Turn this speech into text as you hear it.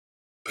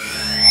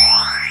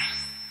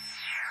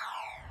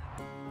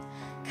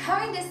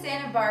Coming to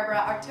Santa Barbara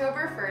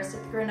October 1st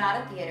at the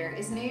Granada Theater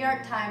is New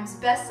York Times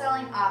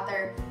best-selling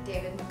author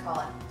David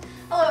McCullough.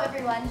 Hello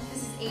everyone,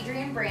 this is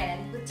Adrienne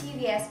Brannon with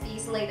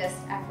TVSB's latest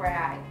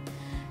FYI.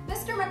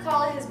 Mr.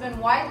 McCullough has been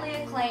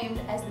widely acclaimed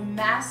as the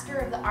master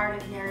of the art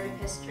of narrative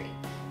history.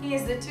 He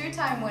is the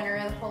two-time winner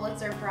of the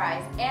Pulitzer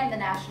Prize and the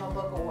National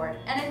Book Award,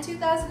 and in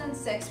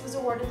 2006 was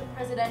awarded the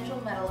Presidential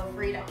Medal of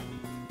Freedom.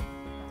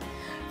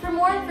 For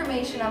more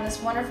information on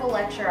this wonderful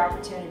lecture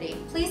opportunity,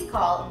 please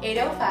call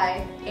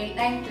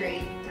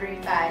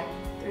 805-893-3535.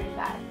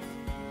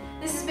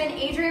 This has been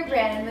Adrienne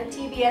Brannon with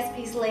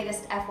TVSB's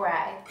latest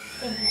FYI.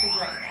 Thank you for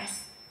joining us.